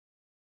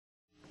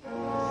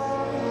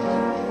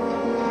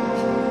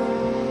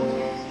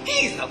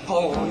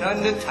bone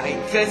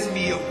undertaker's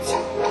mute.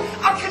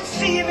 I can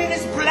see him in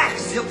his black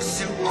silk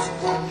suit,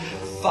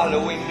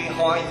 following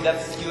behind the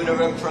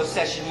funeral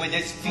procession with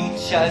his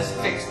features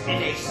fixed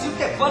in a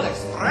suitable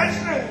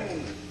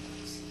expression.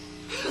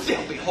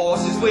 There'll be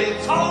horses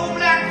with tall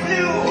black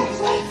plumes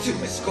to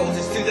escort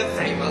us to the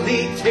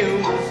family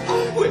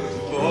tombs, with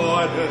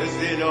mourners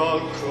in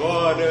all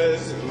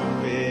corners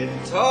who've been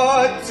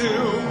taught to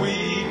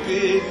weep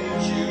in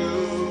June.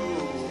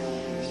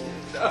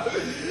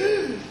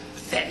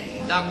 Then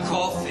the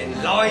coffin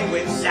lined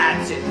with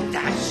satin,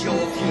 that's your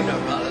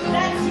funeral.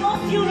 That's your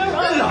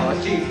funeral.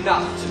 Large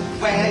enough to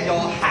wear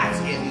your hat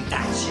in,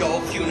 that's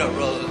your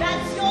funeral.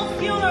 That's your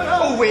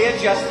funeral. We're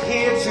just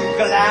here to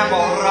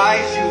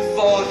glamorize you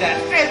for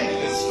that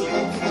endless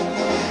loop.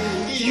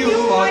 You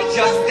might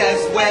just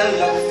as well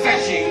look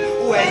fetching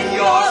when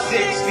you're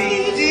 6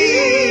 feet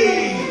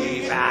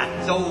deep. And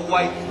the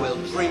wife will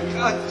drink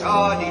a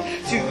toddy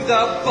to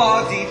the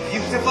body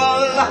beautiful.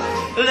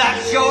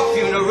 That's your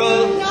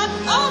funeral. Not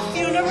our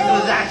funeral.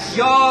 That's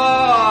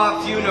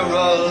your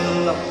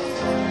funeral.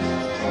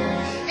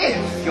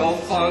 If you're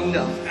fond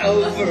of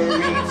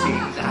overeating,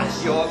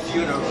 that's your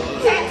funeral.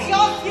 That's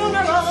your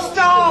funeral.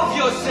 Starve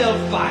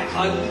yourself by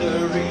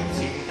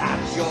undereating,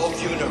 that's your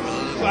funeral.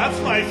 That's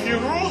my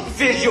funeral.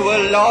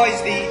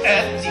 Visualize the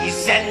earth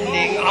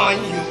descending on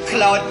you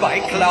clod by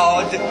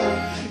clod.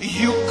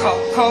 You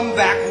come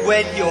back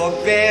when you're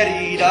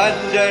buried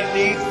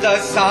underneath the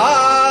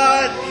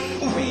sod.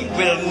 We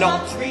will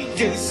not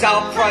reduce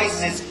our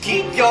prices,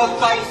 keep your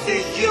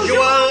prices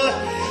usual.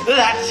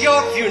 That's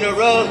your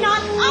funeral.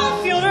 Not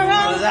our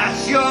funeral.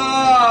 That's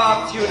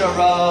your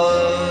funeral.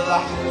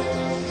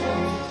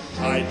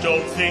 I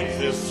don't think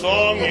this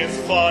song is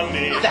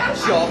funny.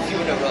 That's your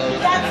funeral.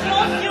 That's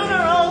your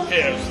funeral.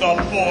 Here's the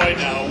boy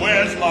now,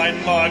 where's my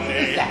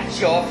money? That's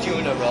your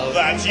funeral.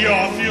 That's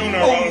your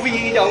funeral. Oh,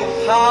 we don't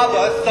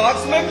harbor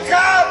thoughts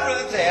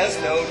macabre. There's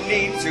no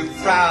need to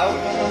frown.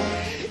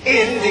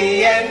 In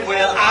the end,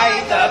 we'll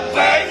either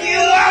burn you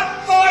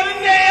up or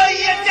nail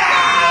you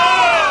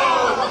down.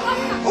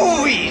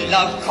 We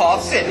love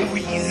coughs and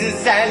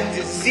wheezes and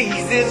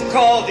diseases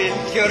called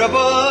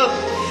incurable.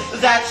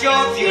 That's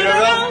your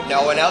funeral.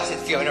 No one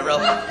else's funeral.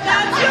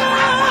 That's your.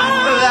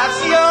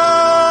 That's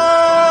your